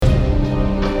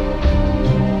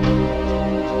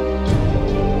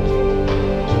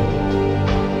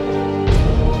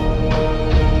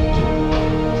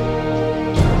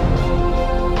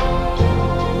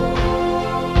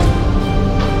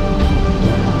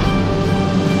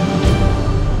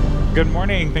Good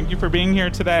morning. Thank you for being here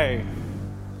today.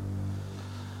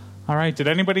 All right, did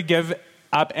anybody give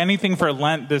up anything for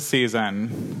Lent this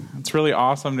season? It's really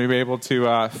awesome to be able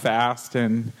to fast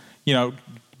and,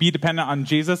 be dependent on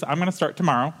Jesus. I'm going to start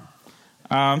tomorrow.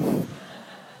 All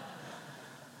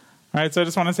right, so I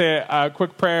just want to say a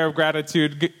quick prayer of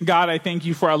gratitude. God, I thank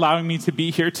you for allowing me to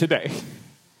be here today.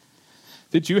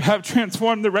 That you have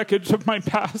transformed the wreckage of my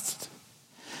past.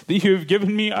 That you have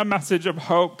given me a message of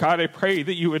hope. God, I pray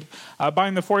that you would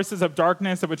bind the forces of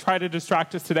darkness that would try to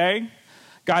distract us today.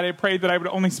 God, I pray that I would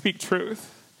only speak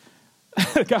truth.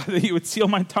 God, that you would seal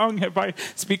my tongue if I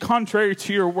speak contrary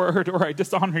to your word or I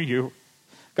dishonor you.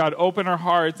 God, open our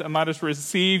hearts and let us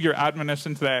receive your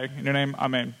admonition today. In your name,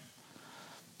 amen.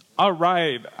 All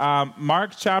right,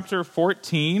 Mark chapter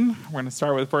 14. We're going to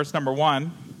start with verse number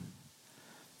 1.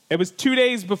 It was 2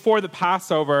 days before the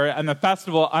Passover and the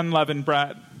festival of unleavened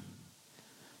bread.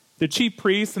 The chief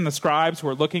priests and the scribes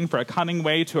were looking for a cunning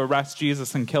way to arrest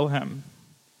Jesus and kill him.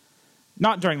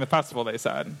 Not during the festival, they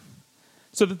said,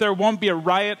 so that there won't be a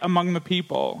riot among the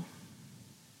people.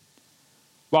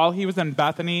 While he was in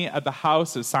Bethany at the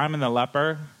house of Simon the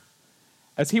leper,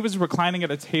 as he was reclining at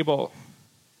a table,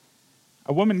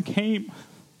 a woman came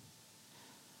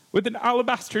with an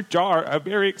alabaster jar of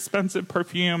very expensive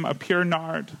perfume, of pure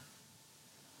nard.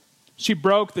 She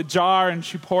broke the jar and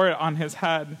she poured it on his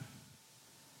head.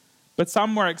 But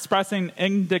some were expressing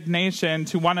indignation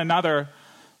to one another.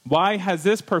 Why has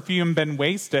this perfume been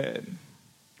wasted?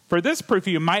 For this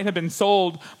perfume might have been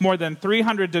sold more than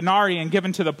 300 denarii and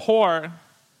given to the poor.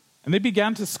 And they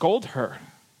began to scold her.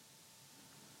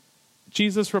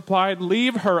 Jesus replied,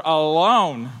 "Leave her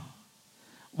alone.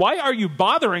 Why are you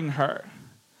bothering her?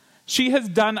 She has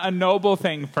done a noble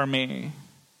thing for me.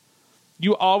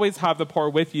 You always have the poor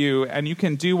with you, and you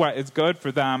can do what is good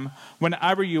for them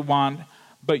whenever you want,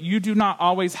 but you do not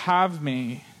always have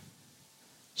me.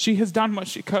 She has done what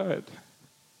she could.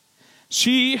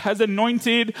 She has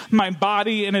anointed my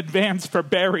body in advance for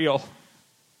burial.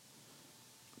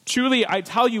 Truly, I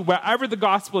tell you, wherever the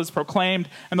gospel is proclaimed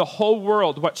in the whole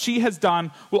world, what she has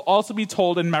done will also be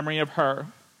told in memory of her."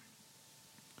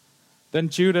 Then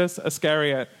Judas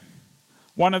Iscariot,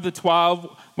 one of the 12,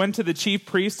 went to the chief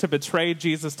priests to betray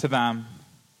Jesus to them.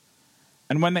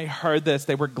 And when they heard this,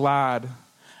 they were glad,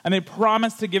 and they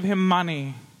promised to give him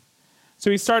money.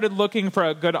 So he started looking for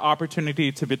a good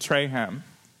opportunity to betray him.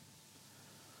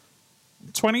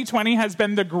 2020 has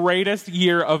been the greatest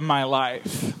year of my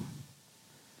life.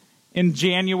 In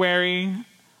January,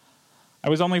 I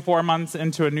was only 4 months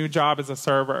into a new job as a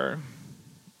server.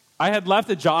 I had left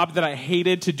a job that I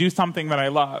hated to do something that I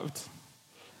loved.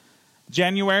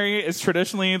 January is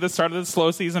traditionally the start of the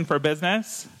slow season for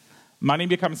business. Money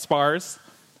becomes sparse,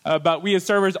 but we as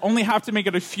servers only have to make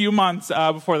it a few months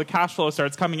before the cash flow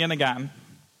starts coming in again.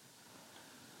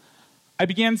 I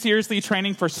began seriously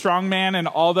training for strongman, and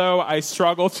although I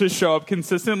struggled to show up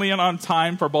consistently and on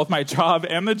time for both my job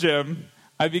and the gym,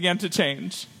 I began to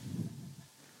change.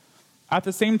 At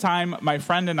the same time, my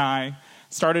friend and I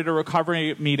started a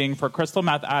recovery meeting for crystal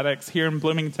meth addicts here in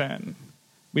Bloomington.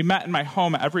 We met in my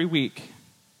home every week.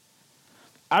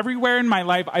 Everywhere in my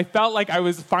life, I felt like I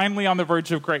was finally on the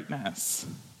verge of greatness.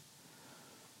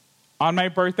 On my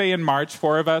birthday in March,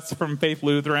 4 of us from Faith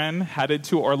Lutheran headed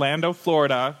to Orlando,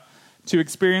 Florida, to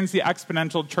experience the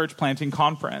Exponential Church Planting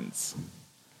Conference.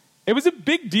 It was a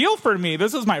big deal for me.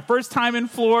 This was my first time in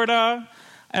Florida,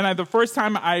 and the first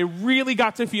time I really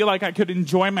got to feel like I could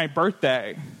enjoy my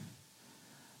birthday.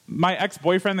 My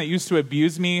ex-boyfriend that used to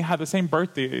abuse me had the same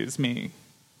birthday as me.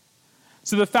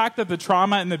 So the fact that the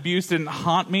trauma and the abuse didn't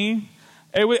haunt me,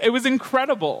 it was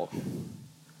incredible.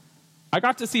 I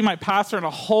got to see my pastor in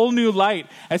a whole new light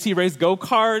as he raced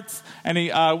go-karts and he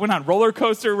went on roller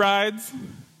coaster rides.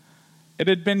 It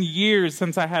had been years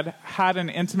since I had had an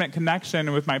intimate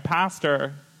connection with my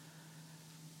pastor.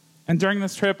 And during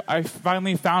this trip, I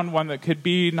finally found one that could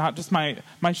be not just my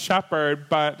shepherd,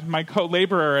 but my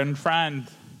co-laborer and friend.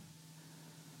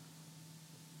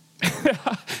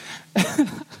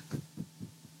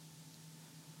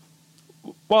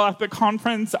 While at the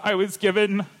conference, I was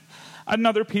given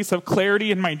another piece of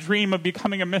clarity in my dream of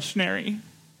becoming a missionary.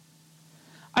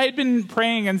 I had been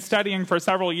praying and studying for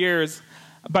several years,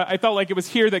 but I felt like it was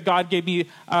here that God gave me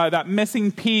that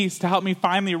missing piece to help me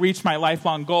finally reach my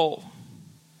lifelong goal.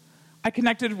 I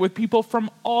connected with people from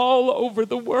all over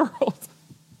the world.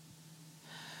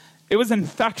 It was an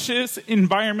infectious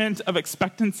environment of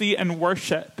expectancy and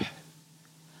worship.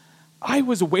 I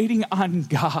was waiting on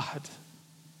God.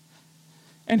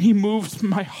 And he moved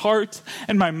my heart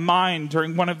and my mind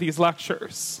during one of these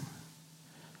lectures.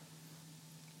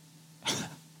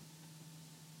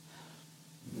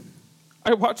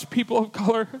 I watched people of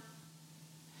color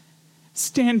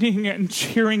standing and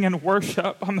cheering in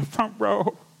worship on the front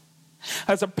row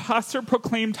as a pastor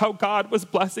proclaimed how God was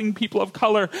blessing people of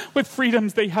color with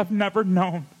freedoms they have never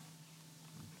known.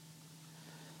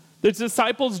 The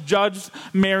disciples judged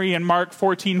Mary in Mark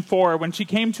 14:4 when she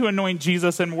came to anoint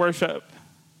Jesus in worship.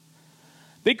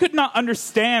 They could not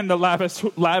understand the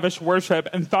lavish worship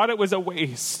and thought it was a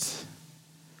waste.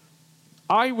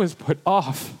 I was put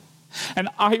off, and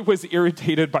I was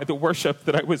irritated by the worship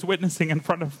that I was witnessing in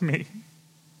front of me.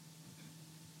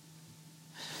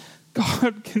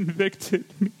 God convicted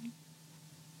me.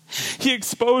 He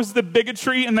exposed the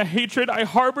bigotry and the hatred I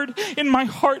harbored in my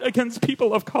heart against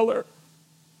people of color.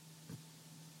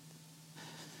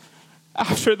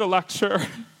 After the lecture,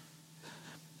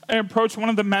 I approached one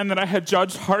of the men that I had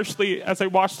judged harshly as I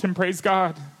watched him praise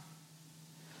God.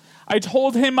 I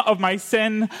told him of my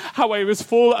sin, how I was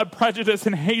full of prejudice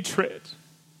and hatred.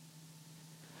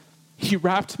 He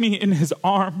wrapped me in his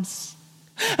arms,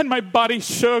 and my body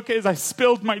shook as I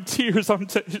spilled my tears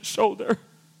onto his shoulder.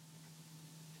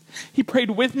 He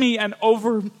prayed with me and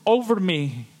over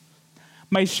me.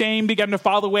 My shame began to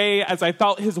fall away as I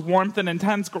felt his warmth and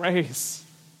intense grace.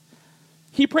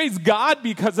 He praised God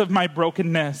because of my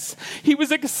brokenness. He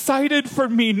was excited for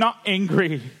me, not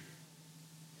angry.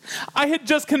 I had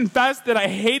just confessed that I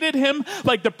hated him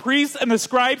like the priests and the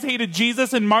scribes hated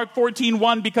Jesus in Mark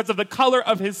 14:1 because of the color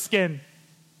of his skin.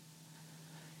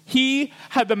 He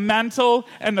had the mantle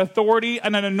and authority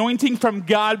and an anointing from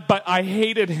God, but I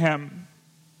hated him.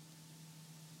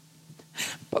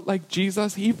 But like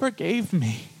Jesus, he forgave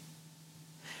me.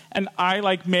 And I,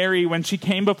 like Mary, when she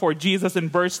came before Jesus in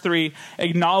verse 3,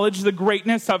 acknowledged the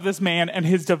greatness of this man and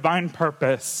his divine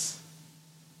purpose.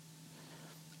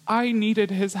 I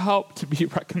needed his help to be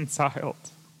reconciled.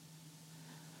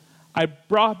 I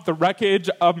brought the wreckage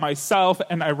of myself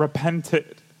and I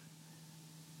repented.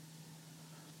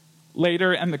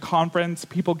 Later in the conference,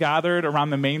 people gathered around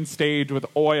the main stage with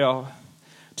oil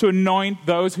to anoint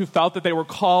those who felt that they were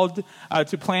called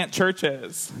to plant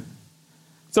churches.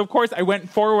 So, of course, I went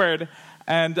forward,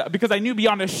 and because I knew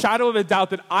beyond a shadow of a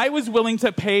doubt that I was willing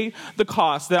to pay the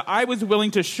cost, that I was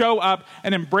willing to show up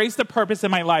and embrace the purpose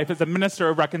in my life as a minister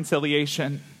of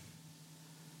reconciliation.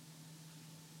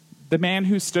 The man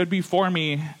who stood before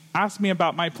me asked me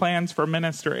about my plans for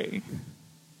ministry.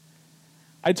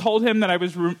 I told him that I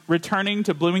was returning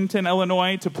to Bloomington,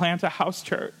 Illinois to plant a house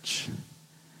church.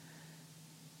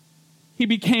 He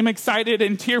became excited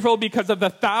and tearful because of the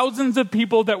thousands of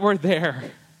people that were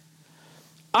there.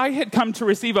 I had come to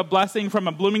receive a blessing from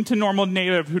a Bloomington Normal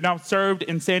native who now served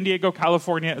in San Diego,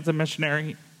 California as a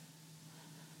missionary.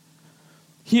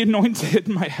 He anointed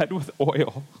my head with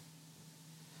oil,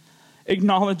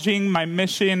 acknowledging my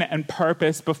mission and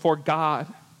purpose before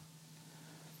God.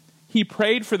 He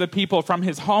prayed for the people from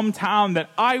his hometown that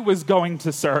I was going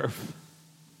to serve.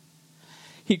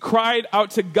 He cried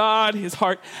out to God, his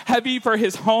heart heavy for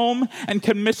his home, and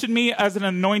commissioned me as an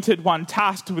anointed one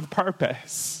tasked with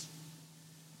purpose.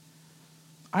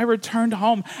 I returned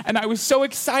home, and I was so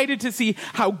excited to see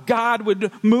how God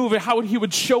would move and how he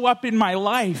would show up in my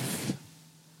life.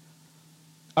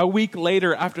 A week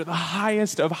later, after the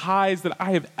highest of highs that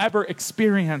I have ever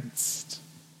experienced,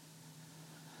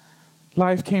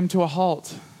 life came to a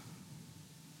halt.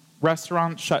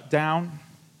 Restaurants shut down.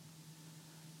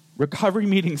 Recovery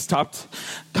meetings stopped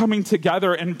coming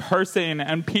together in person,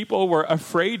 and people were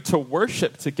afraid to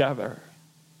worship together.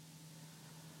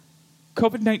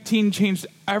 COVID-19 changed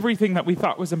everything that we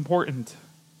thought was important.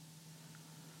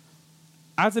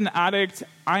 As an addict,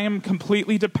 I am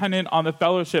completely dependent on the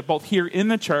fellowship, both here in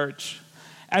the church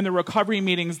and the recovery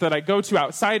meetings that I go to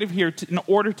outside of here in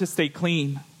order to stay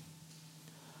clean.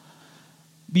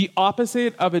 The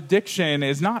opposite of addiction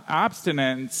is not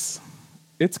abstinence,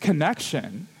 it's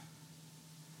connection.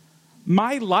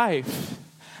 My life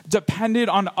depended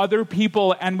on other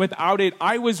people, and without it,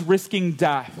 I was risking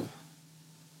death.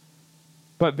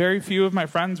 But very few of my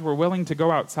friends were willing to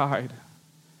go outside.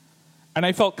 And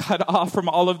I felt cut off from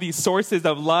all of these sources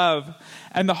of love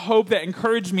and the hope that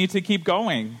encouraged me to keep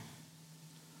going.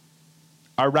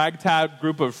 Our ragtag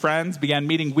group of friends began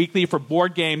meeting weekly for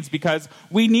board games because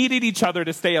we needed each other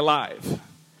to stay alive.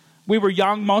 We were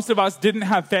young, most of us didn't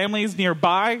have families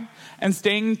nearby, and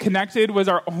staying connected was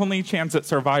our only chance at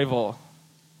survival.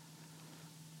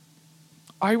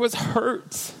 I was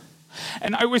hurt.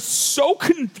 And I was so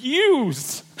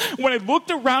confused when I looked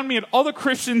around me at all the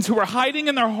Christians who were hiding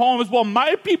in their homes while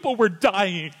my people were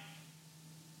dying.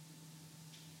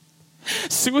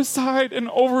 Suicide and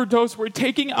overdose were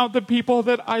taking out the people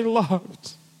that I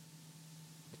loved.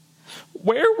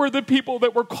 Where were the people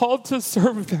that were called to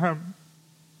serve them?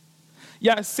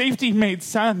 Yes, safety made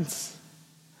sense.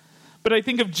 But I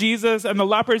think of Jesus and the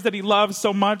lepers that he loves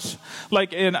so much,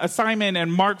 like in Simon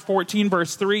in Mark 14,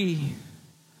 verse 3.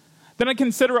 Then I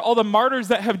consider all the martyrs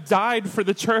that have died for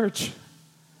the church.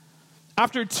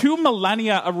 After 2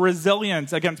 millennia of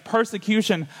resilience against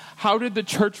persecution, how did the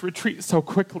church retreat so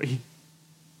quickly?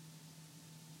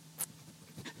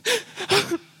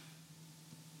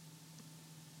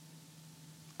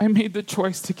 I made the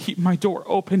choice to keep my door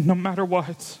open no matter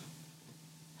what.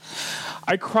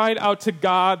 I cried out to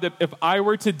God that if I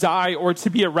were to die or to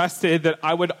be arrested, that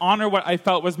I would honor what I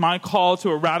felt was my call to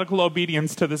a radical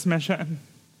obedience to this mission.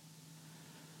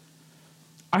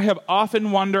 I have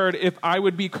often wondered if I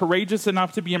would be courageous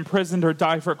enough to be imprisoned or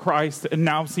die for Christ, and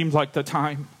now seems like the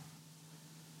time.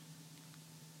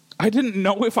 I didn't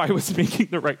know if I was making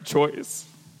the right choice,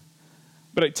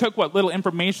 but I took what little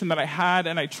information that I had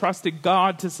and I trusted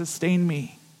God to sustain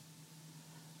me.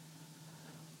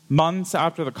 Months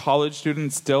after the college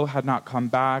students still had not come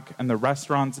back and the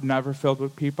restaurants never filled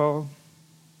with people,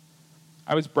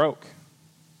 I was broke.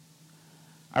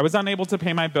 I was unable to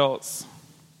pay my bills.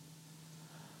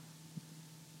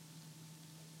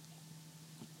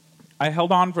 I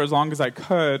held on for as long as I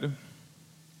could.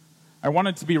 I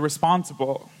wanted to be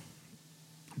responsible,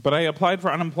 but I applied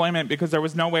for unemployment because there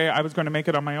was no way I was going to make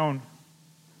it on my own.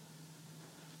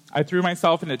 I threw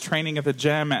myself into training at the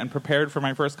gym and prepared for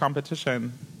my first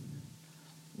competition.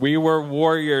 We were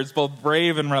warriors, both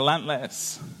brave and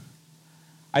relentless.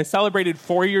 I celebrated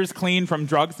 4 years clean from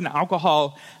drugs and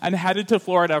alcohol and headed to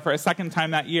Florida for a second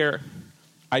time that year.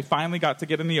 I finally got to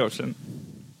get in the ocean.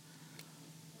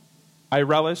 I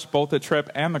relished both the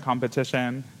trip and the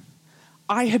competition.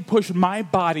 I had pushed my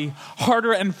body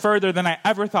harder and further than I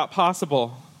ever thought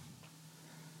possible.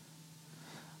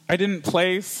 I didn't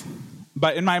place,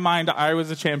 but in my mind, I was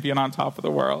a champion on top of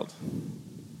the world.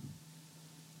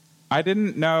 I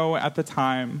didn't know at the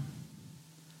time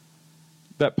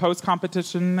that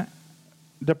post-competition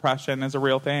depression is a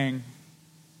real thing.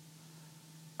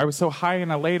 I was so high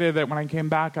and elated that when I came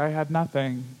back, I had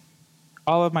nothing.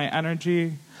 All of my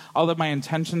energy, all of my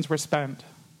intentions were spent.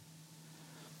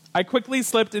 I quickly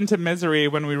slipped into misery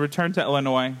when we returned to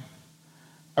Illinois.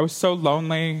 I was so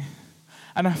lonely,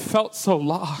 and I felt so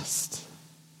lost.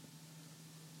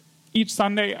 Each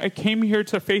Sunday, I came here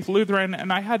to Faith Lutheran,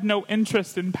 and I had no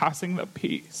interest in passing the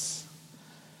peace.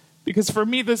 Because for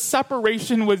me, the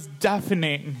separation was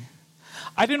deafening.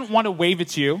 I didn't want to wave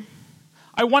at you.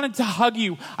 I wanted to hug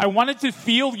you. I wanted to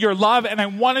feel your love, and I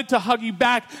wanted to hug you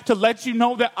back to let you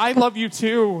know that I love you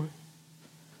too.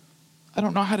 I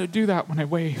don't know how to do that when I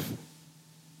wave.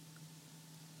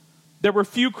 There were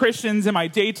few Christians in my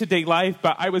day-to-day life,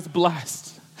 but I was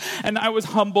blessed. And I was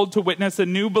humbled to witness a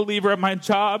new believer at my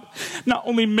job not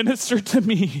only minister to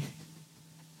me,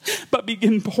 but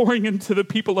begin pouring into the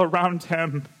people around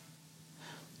him.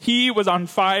 He was on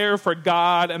fire for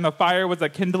God, and the fire was a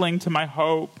kindling to my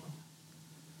hope.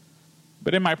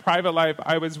 But in my private life,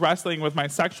 I was wrestling with my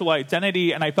sexual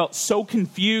identity, and I felt so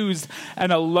confused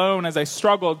and alone as I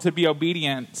struggled to be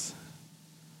obedient.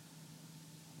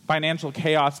 Financial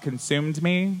chaos consumed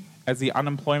me as the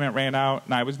unemployment ran out,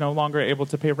 and I was no longer able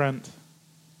to pay rent.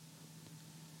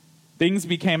 Things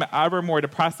became ever more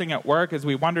depressing at work as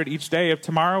we wondered each day if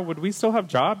tomorrow would we still have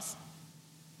jobs.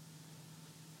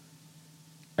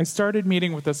 I started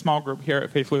meeting with a small group here at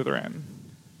Faith Lutheran.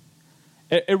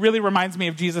 It really reminds me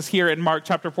of Jesus here in Mark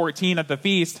chapter 14 at the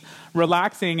feast,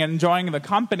 relaxing and enjoying the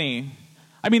company.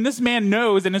 I mean, this man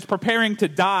knows and is preparing to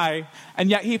die, and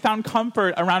yet he found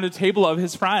comfort around a table of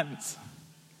his friends.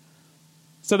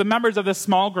 So the members of this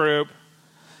small group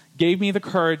gave me the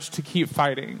courage to keep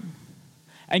fighting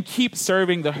and keep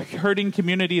serving the hurting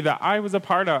community that I was a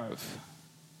part of.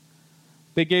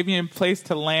 They gave me a place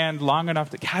to land long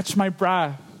enough to catch my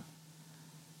breath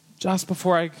just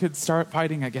before I could start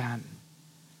fighting again.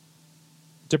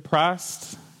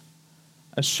 Depressed,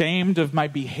 ashamed of my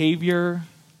behavior,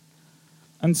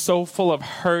 and so full of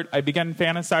hurt, I began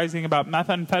fantasizing about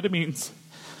methamphetamines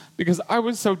because I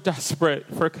was so desperate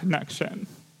for connection.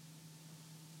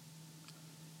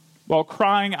 While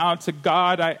crying out to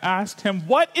God, I asked him,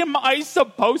 what am I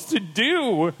supposed to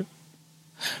do?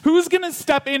 Who's going to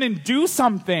step in and do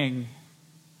something?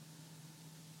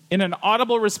 In an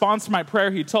audible response to my prayer,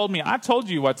 he told me, I told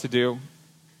you what to do.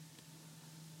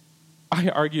 I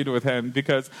argued with him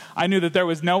because I knew that there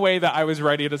was no way that I was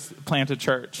ready to plant a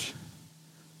church.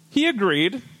 He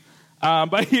agreed,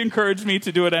 but he encouraged me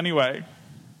to do it anyway.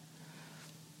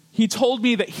 He told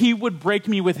me that he would break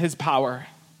me with his power,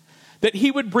 that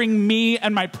he would bring me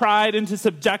and my pride into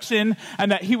subjection,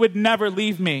 and that he would never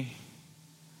leave me.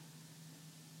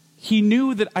 He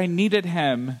knew that I needed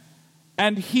him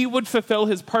And he would fulfill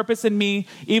his purpose in me,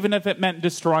 even if it meant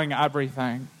destroying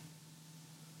everything.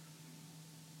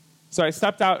 So I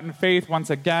stepped out in faith once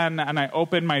again, and I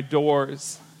opened my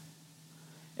doors,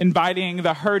 inviting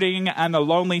the hurting and the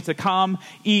lonely to come,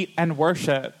 eat, and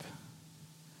worship.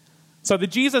 So the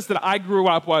Jesus that I grew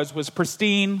up was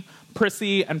pristine,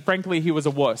 prissy, and frankly, he was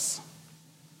a wuss.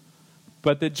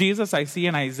 But the Jesus I see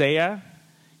in Isaiah,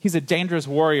 he's a dangerous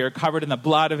warrior covered in the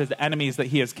blood of his enemies that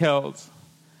he has killed.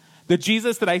 The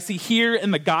Jesus that I see here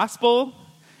in the gospel,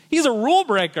 he's a rule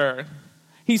breaker.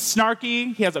 He's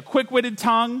snarky, he has a quick-witted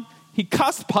tongue, he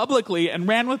cussed publicly and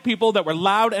ran with people that were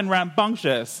loud and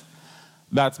rambunctious.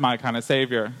 That's my kind of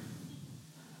Savior.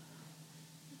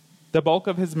 The bulk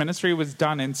of his ministry was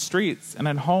done in streets and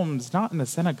in homes, not in the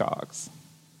synagogues.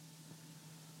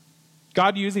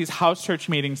 God used these house church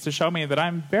meetings to show me that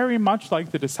I'm very much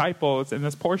like the disciples in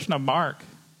this portion of Mark.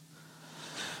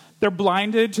 They're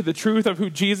blinded to the truth of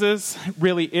who Jesus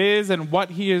really is and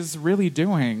what he is really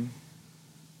doing.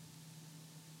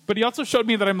 But he also showed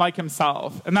me that I'm like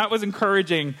himself. And that was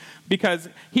encouraging because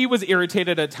he was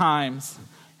irritated at times.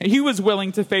 And he was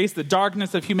willing to face the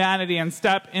darkness of humanity and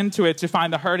step into it to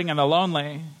find the hurting and the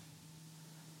lonely.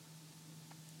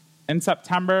 In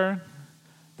September,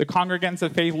 the congregants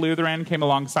of Faith Lutheran came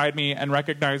alongside me and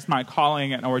recognized my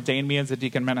calling and ordained me as a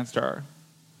deacon minister.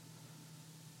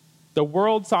 The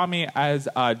world saw me as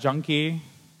a junkie,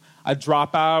 a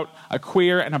dropout, a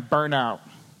queer, and a burnout.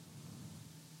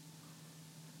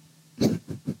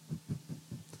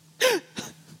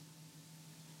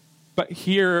 But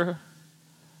here,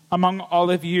 among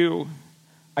all of you,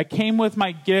 I came with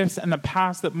my gifts and the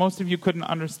past that most of you couldn't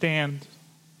understand.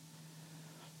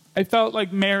 I felt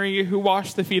like Mary who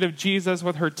washed the feet of Jesus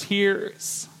with her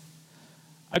tears.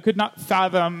 I could not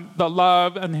fathom the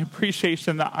love and the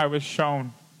appreciation that I was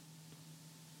shown.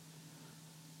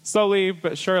 Slowly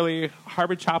but surely,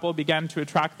 Harbor Chapel began to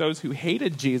attract those who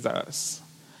hated Jesus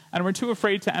and were too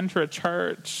afraid to enter a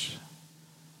church.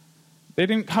 They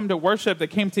didn't come to worship, they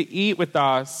came to eat with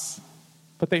us,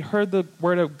 but they heard the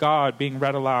word of God being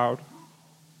read aloud.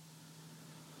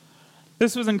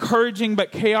 This was encouraging,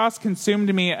 but chaos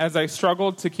consumed me as I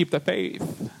struggled to keep the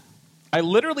faith. I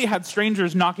literally had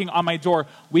strangers knocking on my door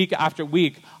week after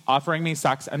week, offering me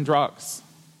sex and drugs.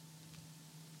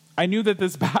 I knew that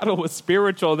this battle was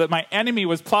spiritual, that my enemy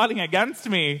was plotting against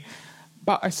me,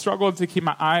 but I struggled to keep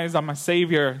my eyes on my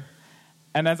Savior.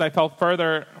 And as I fell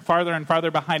farther and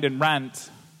farther behind in rent,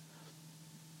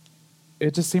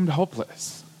 it just seemed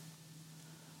hopeless.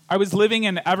 I was living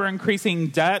in ever-increasing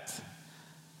debt,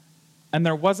 and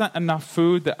there wasn't enough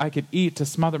food that I could eat to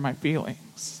smother my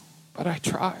feelings. But I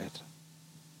tried.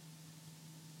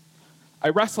 I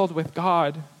wrestled with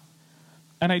God,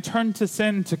 and I turned to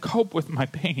sin to cope with my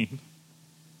pain.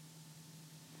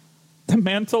 The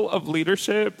mantle of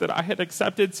leadership that I had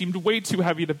accepted seemed way too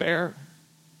heavy to bear.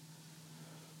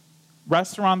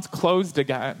 Restaurants closed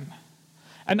again,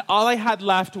 and all I had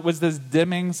left was this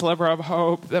dimming sliver of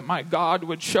hope that my God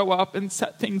would show up and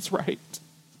set things right.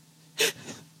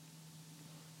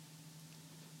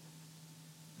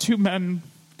 Two men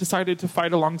decided to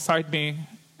fight alongside me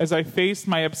as I faced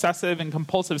my obsessive and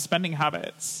compulsive spending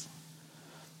habits.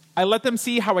 I let them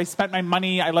see how I spent my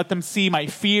money. I let them see my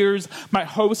fears, my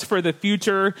hopes for the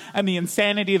future, and the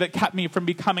insanity that kept me from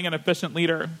becoming an efficient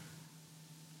leader.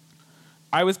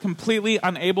 I was completely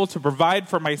unable to provide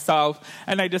for myself,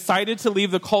 and I decided to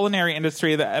leave the culinary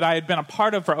industry that I had been a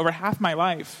part of for over half my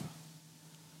life.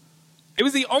 It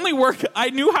was the only work I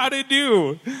knew how to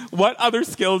do. What other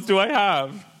skills do I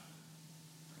have?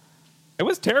 It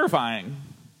was terrifying.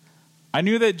 I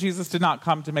knew that Jesus did not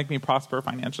come to make me prosper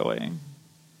financially.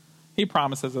 He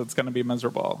promises it's going to be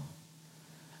miserable.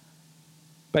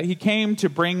 But he came to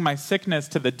bring my sickness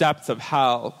to the depths of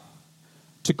hell,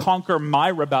 to conquer my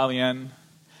rebellion,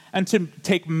 and to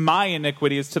take my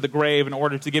iniquities to the grave in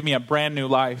order to give me a brand new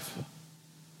life.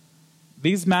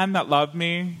 These men that loved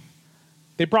me,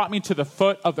 they brought me to the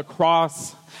foot of the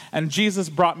cross, and Jesus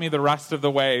brought me the rest of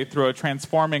the way through a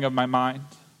transforming of my mind.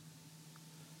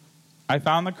 I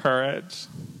found the courage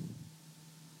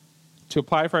to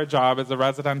apply for a job as a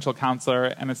residential counselor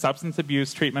in a substance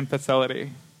abuse treatment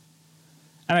facility.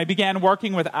 And I began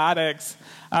working with addicts,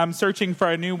 searching for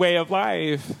a new way of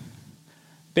life.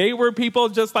 They were people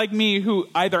just like me who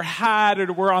either had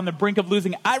or were on the brink of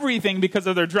losing everything because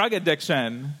of their drug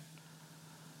addiction.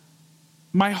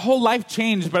 My whole life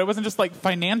changed, but it wasn't just like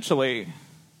financially.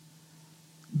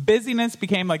 Busyness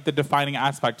became like the defining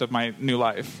aspect of my new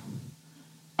life.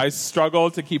 I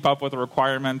struggled to keep up with the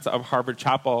requirements of Harbor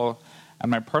Chapel, and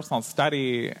my personal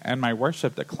study and my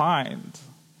worship declined.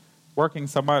 Working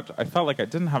so much, I felt like I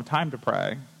didn't have time to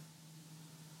pray.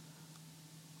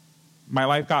 My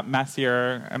life got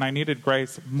messier, and I needed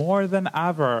grace more than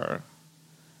ever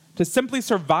to simply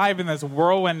survive in this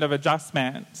whirlwind of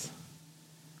adjustment.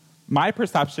 My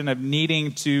perception of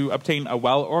needing to obtain a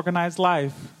well-organized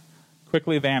life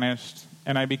quickly vanished,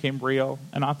 and I became real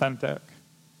and authentic.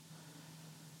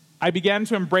 I began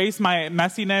to embrace my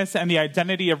messiness and the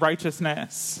identity of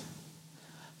righteousness.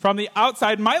 From the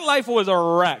outside, my life was a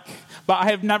wreck, but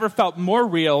I have never felt more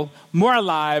real, more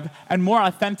alive, and more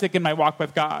authentic in my walk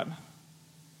with God.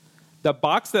 The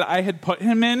box that I had put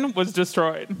him in was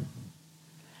destroyed.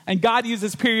 And God used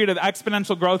this period of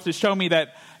exponential growth to show me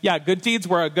that, yeah, good deeds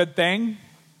were a good thing,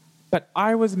 but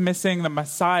I was missing the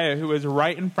Messiah who was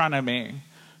right in front of me,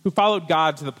 who followed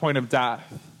God to the point of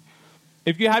death.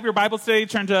 If you have your Bible today,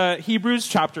 turn to Hebrews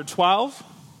chapter 12.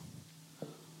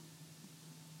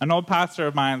 An old pastor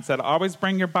of mine said, always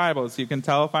bring your Bible so you can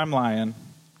tell if I'm lying.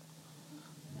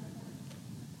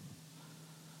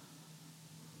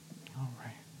 All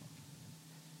right.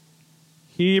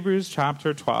 Hebrews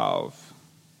chapter 12,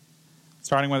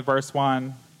 starting with verse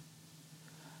 1.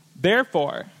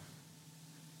 Therefore,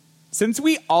 since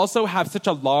we also have such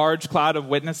a large cloud of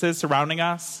witnesses surrounding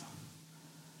us,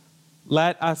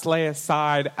 let us lay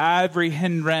aside every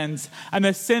hindrance and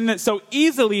the sin that so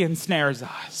easily ensnares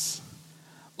us.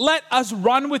 Let us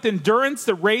run with endurance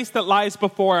the race that lies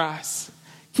before us,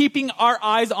 keeping our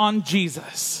eyes on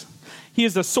Jesus. He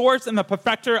is the source and the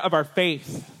perfecter of our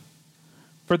faith.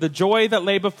 For the joy that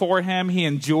lay before him, he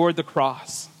endured the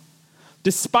cross,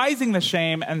 despising the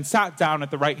shame, and sat down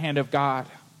at the right hand of God.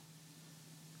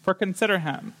 For consider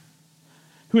him,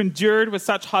 who endured with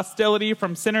such hostility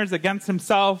from sinners against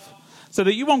himself, so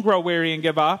that you won't grow weary and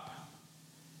give up.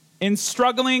 In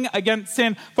struggling against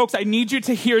sin, folks, I need you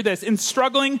to hear this. In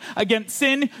struggling against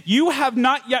sin, you have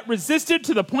not yet resisted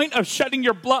to the point of shedding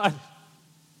your blood.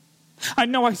 I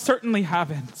know I certainly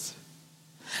haven't.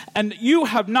 And you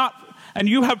have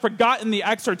forgotten the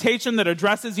exhortation that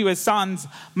addresses you as sons.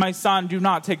 My son, do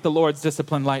not take the Lord's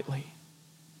discipline lightly,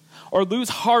 or lose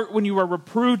heart when you are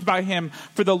reproved by him.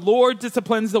 For the Lord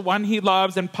disciplines the one he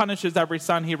loves and punishes every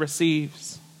son he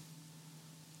receives.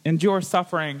 Endure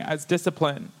suffering as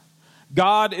discipline.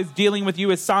 God is dealing with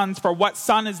you as sons, for what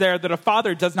son is there that a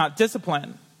father does not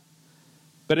discipline?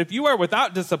 But if you are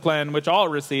without discipline, which all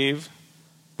receive,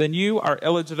 then you are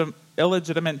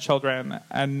illegitimate children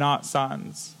and not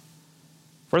sons.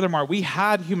 Furthermore, we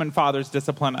had human fathers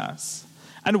discipline us,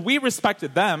 and we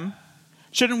respected them.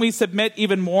 Shouldn't we submit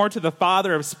even more to the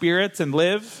Father of spirits and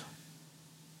live?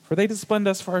 For they disciplined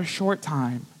us for a short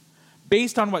time,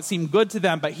 based on what seemed good to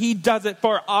them, but he does it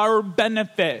for our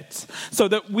benefit, so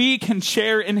that we can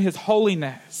share in his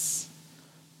holiness.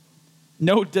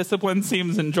 No discipline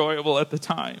seems enjoyable at the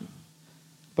time,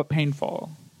 but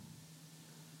painful.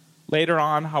 Later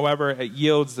on, however, it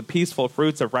yields the peaceful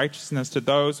fruits of righteousness to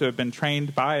those who have been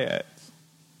trained by it.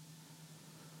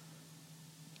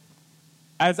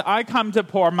 As I come to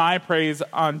pour my praise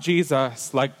on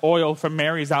Jesus like oil from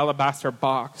Mary's alabaster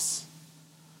box,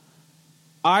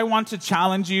 I want to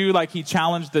challenge you like he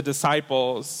challenged the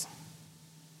disciples.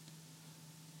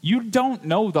 You don't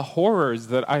know the horrors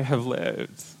that I have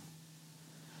lived.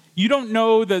 You don't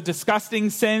know the disgusting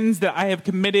sins that I have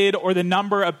committed or the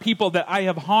number of people that I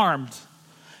have harmed.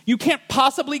 You can't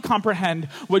possibly comprehend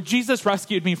what Jesus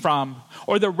rescued me from,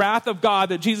 or the wrath of God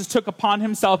that Jesus took upon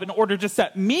himself in order to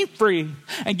set me free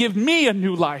and give me a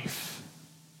new life.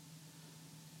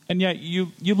 And yet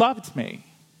you loved me.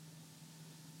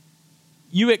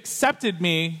 You accepted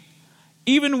me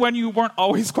even when you weren't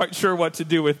always quite sure what to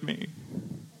do with me.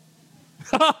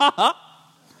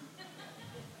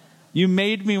 You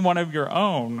made me one of your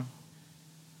own.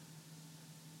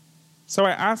 So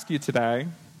I ask you today,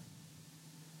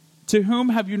 to whom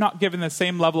have you not given the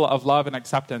same level of love and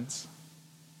acceptance?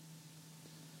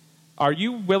 Are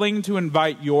you willing to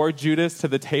invite your Judas to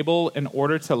the table in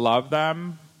order to love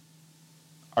them?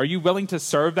 Are you willing to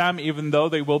serve them even though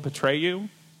they will betray you?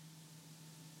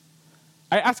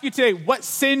 I ask you today, what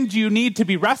sin do you need to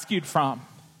be rescued from?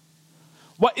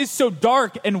 What is so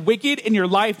dark and wicked in your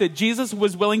life that Jesus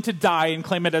was willing to die and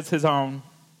claim it as his own?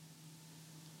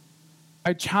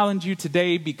 I challenge you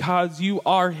today because you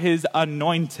are his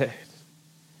anointed.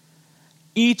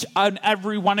 Each and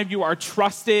every one of you are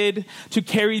trusted to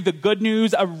carry the good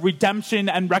news of redemption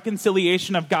and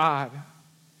reconciliation of God.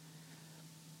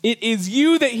 It is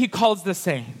you that he calls the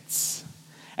saints,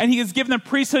 and he has given the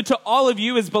priesthood to all of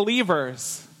you as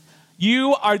believers.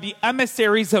 You are the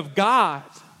emissaries of God.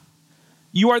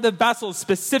 You are the vessels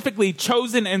specifically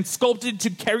chosen and sculpted to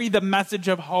carry the message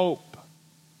of hope.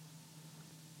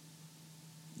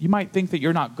 You might think that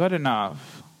you're not good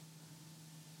enough.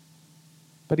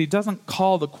 But he doesn't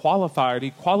call the qualified,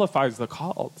 he qualifies the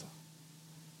called.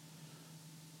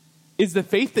 Is the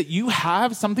faith that you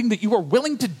have something that you are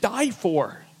willing to die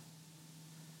for?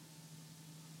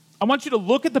 I want you to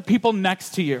look at the people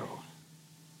next to you.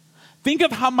 Think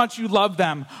of how much you love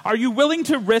them. Are you willing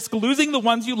to risk losing the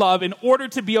ones you love in order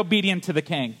to be obedient to the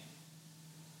King?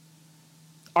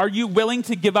 Are you willing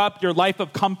to give up your life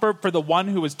of comfort for the one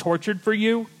who was tortured for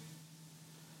you?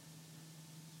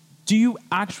 Do you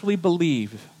actually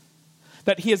believe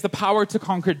that he has the power to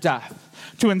conquer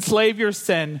death, to enslave your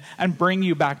sin, and bring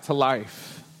you back to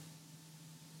life?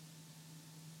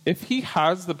 If he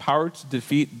has the power to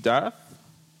defeat death,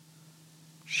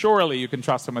 surely you can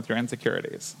trust him with your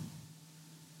insecurities.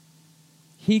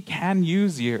 He can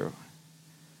use you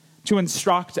to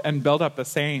instruct and build up the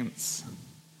saints.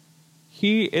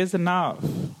 He is enough,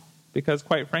 because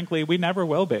quite frankly, we never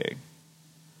will be.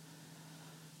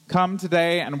 Come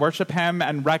today and worship him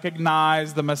and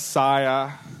recognize the Messiah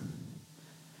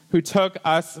who took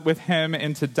us with him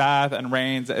into death and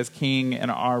reigns as king in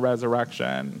our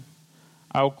resurrection.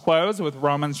 I will close with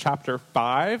Romans chapter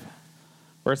 5,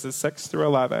 verses 6 through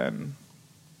 11.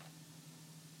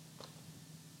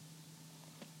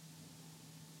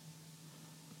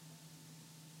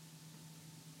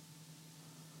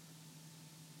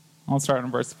 I'll start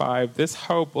in verse 5. This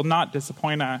hope will not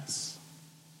disappoint us,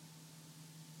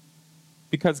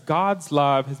 because God's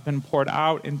love has been poured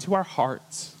out into our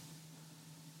hearts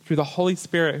through the Holy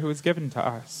Spirit who is given to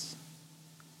us.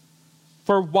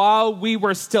 For while we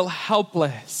were still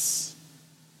helpless,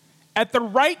 at the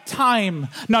right time,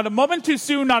 not a moment too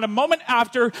soon, not a moment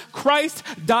after, Christ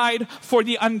died for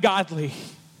the ungodly.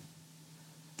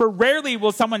 For rarely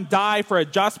will someone die for a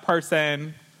just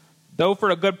person, though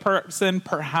for a good person,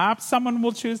 perhaps someone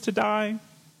will choose to die.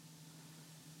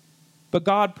 But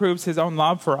God proves his own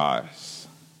love for us.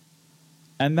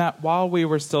 And that while we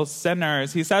were still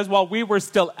sinners, he says, while we were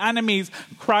still enemies,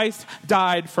 Christ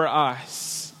died for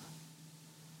us.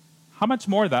 How much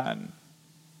more then?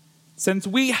 Since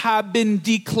we have been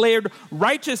declared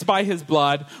righteous by his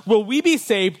blood, will we be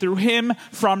saved through him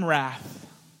from wrath?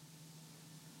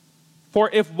 For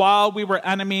if while we were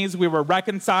enemies, we were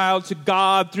reconciled to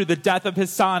God through the death of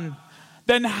his Son,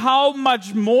 then how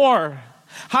much more,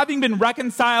 having been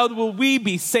reconciled, will we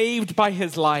be saved by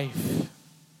his life?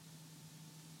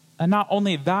 And not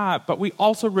only that, but we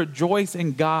also rejoice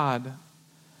in God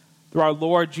through our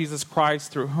Lord Jesus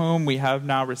Christ, through whom we have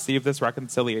now received this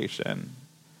reconciliation.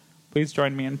 Please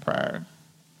join me in prayer.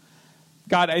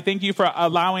 God, I thank you for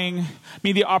allowing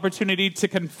me the opportunity to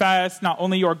confess not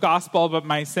only your gospel, but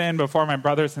my sin before my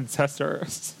brothers and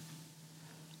sisters.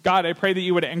 God, I pray that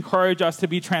you would encourage us to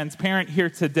be transparent here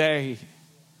today.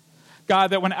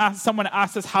 God, that when someone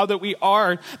asks us how that we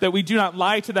are, that we do not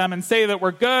lie to them and say that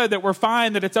we're good, that we're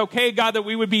fine, that it's okay. God, that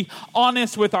we would be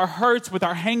honest with our hurts, with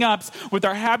our hang-ups, with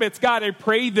our habits. God, I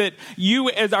pray that you,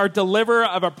 as our deliverer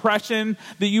of oppression,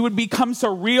 that you would become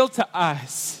so real to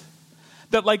us.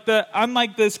 That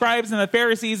unlike the scribes and the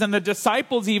Pharisees and the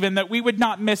disciples even, that we would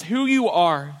not miss who you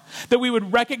are. That we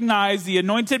would recognize the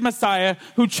anointed Messiah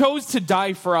who chose to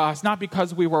die for us, not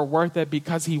because we were worth it,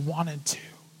 because he wanted to.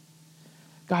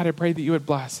 God, I pray that you would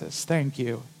bless us. Thank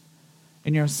you.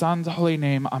 In your Son's holy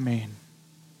name, amen.